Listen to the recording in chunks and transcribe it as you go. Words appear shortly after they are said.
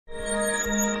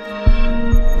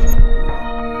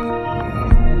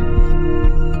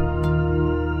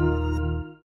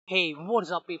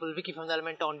What's up people, Vicky from the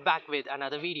Elementon back with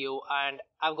another video, and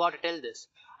I've got to tell this.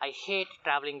 I hate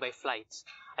traveling by flights.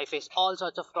 I face all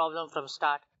sorts of problems from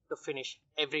start to finish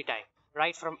every time.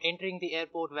 Right from entering the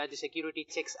airport where the security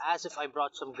checks as if I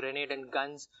brought some grenade and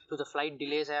guns, to the flight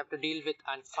delays I have to deal with,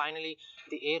 and finally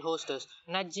the air hostess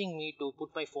nudging me to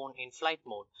put my phone in flight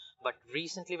mode. But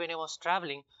recently when I was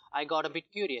traveling, I got a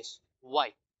bit curious.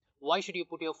 Why? Why should you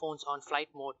put your phones on flight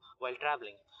mode while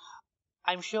traveling?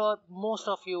 I'm sure most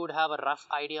of you would have a rough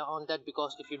idea on that,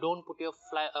 because if you don't put your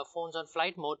phones on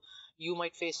flight mode, you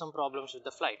might face some problems with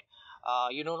the flight.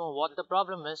 You don't know what the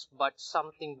problem is, but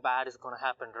something bad is going to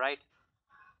happen, right?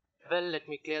 Well, let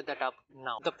me clear that up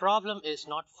now. The problem is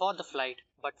not for the flight,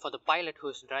 but for the pilot who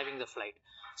is driving the flight.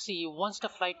 See, once the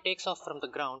flight takes off from the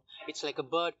ground, it's like a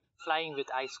bird flying with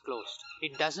eyes closed.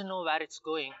 It doesn't know where it's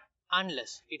going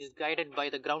unless it is guided by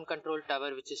the ground control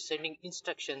tower, which is sending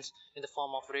instructions in the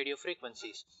form of radio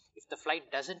frequencies. If the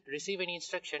flight doesn't receive any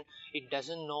instruction, it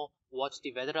doesn't know what's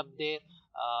the weather up there,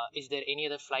 is there any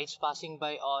other flights passing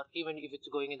by, or even if it's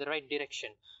going in the right direction.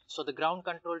 So the ground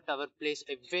control tower plays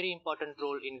a very important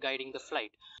role in guiding the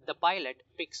flight. The pilot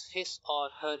picks his or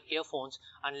her earphones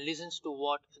and listens to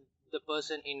what the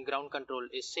person in ground control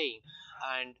is saying,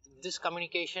 and this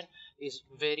communication is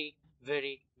very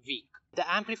weak. The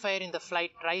amplifier in the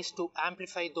flight tries to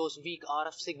amplify those weak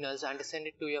RF signals and send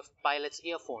it to your pilot's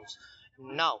earphones.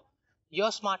 Now, your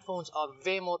smartphones are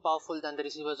way more powerful than the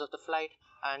receivers of the flight,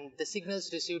 and the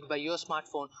signals received by your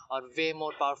smartphone are way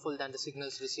more powerful than the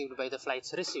signals received by the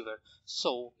flight's receiver.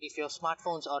 So, if your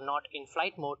smartphones are not in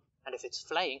flight mode, and if it's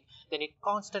flying, then it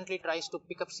constantly tries to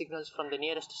pick up signals from the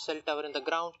nearest cell tower in the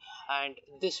ground, and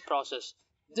this process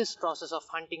of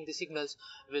hunting the signals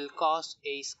will cause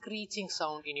a screeching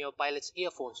sound in your pilot's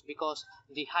earphones, because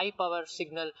the high power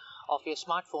signal of your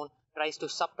smartphone tries to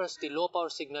suppress the low power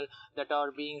signal that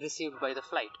are being received by the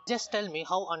flight. Just tell me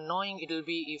how annoying it will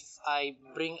be if I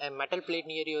bring a metal plate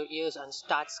near your ears and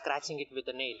start scratching it with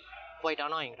a nail. Quite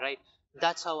annoying, right?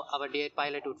 That's how our dear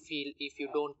pilot would feel if you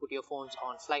don't put your phones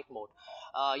on flight mode.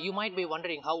 You might be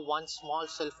wondering how one small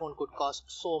cell phone could cause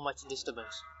so much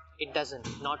disturbance. It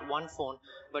doesn't, not one phone,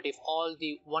 but if all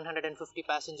the 150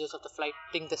 passengers of the flight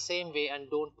think the same way and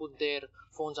don't put their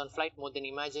phones on flight mode, then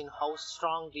imagine how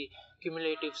strong the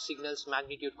cumulative signal's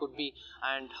magnitude could be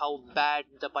and how bad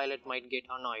the pilot might get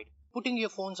annoyed. Putting your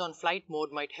phones on flight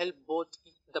mode might help both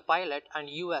the pilot and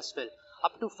you as well.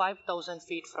 Up to 5,000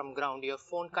 feet from ground, your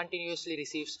phone continuously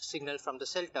receives signal from the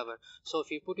cell tower. So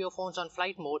if you put your phones on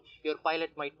flight mode, your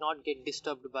pilot might not get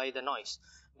disturbed by the noise.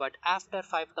 But after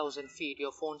 5,000 feet,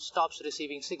 your phone stops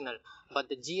receiving signal, but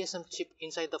the GSM chip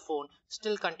inside the phone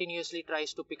still continuously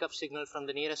tries to pick up signal from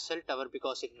the nearest cell tower,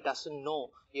 because it doesn't know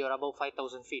you're above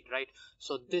 5,000 feet, right?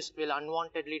 So this will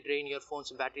unwantedly drain your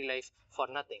phone's battery life for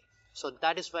nothing. So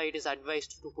that is why it is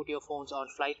advised to put your phones on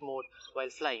flight mode while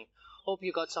flying. Hope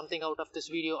you got something out of this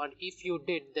video, and if you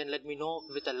did, then let me know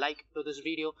with a like to this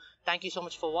video. Thank you so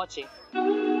much for watching.